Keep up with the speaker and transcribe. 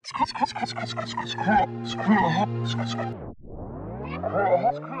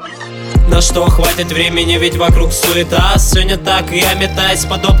На что хватит времени, ведь вокруг суета. Все не так, я метаюсь,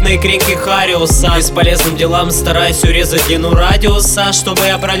 подобные крики Хариуса. Бесполезным делам стараюсь урезать длину радиуса, чтобы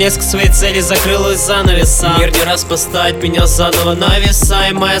я пролез к своей цели, закрылась занавеса. Мир не раз поставит меня заново на веса,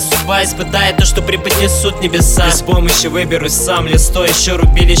 и моя судьба испытает то, что преподнесут небеса. Без помощи выберусь сам, листо еще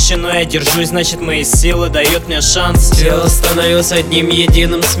рубилище, но я держусь, значит мои силы дают мне шанс. Тело становилось одним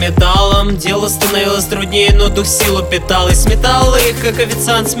единым с металлом, дело становилось труднее, но дух силу питал. И сметал их, как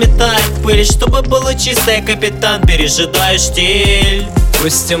официант сметает пыль, чтобы было чисто, я капитан, пережидаю штиль.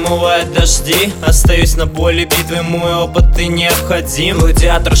 Пусть омывают дожди, остаюсь на поле битвы, мой опыт и необходим.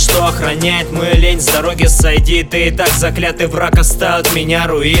 Гладиатор, что охраняет мою лень, с дороги сойди, ты и так заклятый враг оставил от меня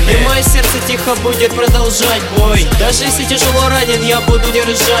руины. И мое сердце тихо будет продолжать бой, даже если тяжело ранен, я буду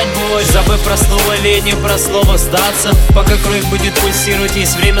держать бой. Забыв про слово лень и про слово сдаться, пока кровь будет пульсировать,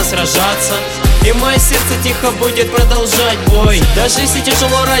 есть время сражаться. И мое сердце тихо будет продолжать бой, даже если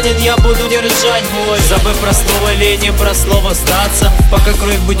тяжело ранен, я буду держать бой. Забыв про слово лень и про слово сдаться, пока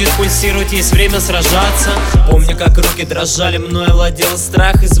кровь будет пульсировать, есть время сражаться. Помню, как руки дрожали, мной владел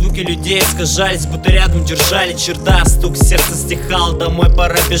страх, и звуки людей искажались, будто рядом держали черта. Стук сердца стихал, домой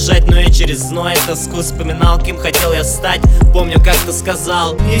пора бежать, но я через зной и тоску вспоминал, кем хотел я стать. Помню, как ты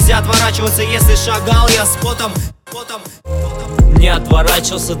сказал: нельзя отворачиваться, если шагал я с потом. Не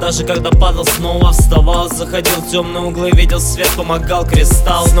отворачивался, даже когда падал, снова вставал. Заходил в темные углы, видел свет, помогал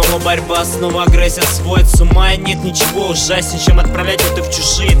кристалл. Снова борьба, снова агрессия сводит с ума. И нет ничего ужаснее, чем отправлять это в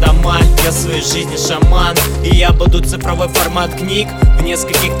чужие дома. Я в своей жизни шаман, и я буду цифровой формат книг в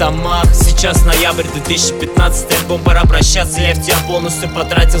нескольких томах. Сейчас ноябрь 2015, альбом пора прощаться. Я в тебя полностью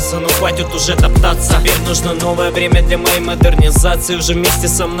потратился, но хватит уже топтаться. Теперь нужно новое время для моей модернизации. Уже вместе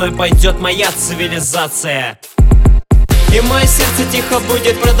со мной пойдет моя цивилизация. И мое сердце тихо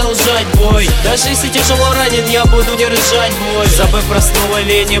будет продолжать бой, даже если тяжело ранен, я буду держать бой. Забыв про слово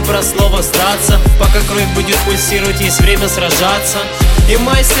лень и про слово сдаться, пока кровь будет пульсировать, есть время сражаться. И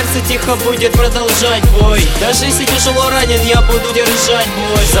мое сердце тихо будет продолжать бой, даже если тяжело ранен, я буду держать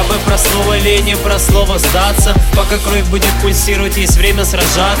бой. Забыв про слово лень и про слово сдаться, пока кровь будет пульсировать, есть время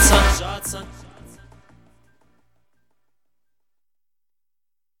сражаться.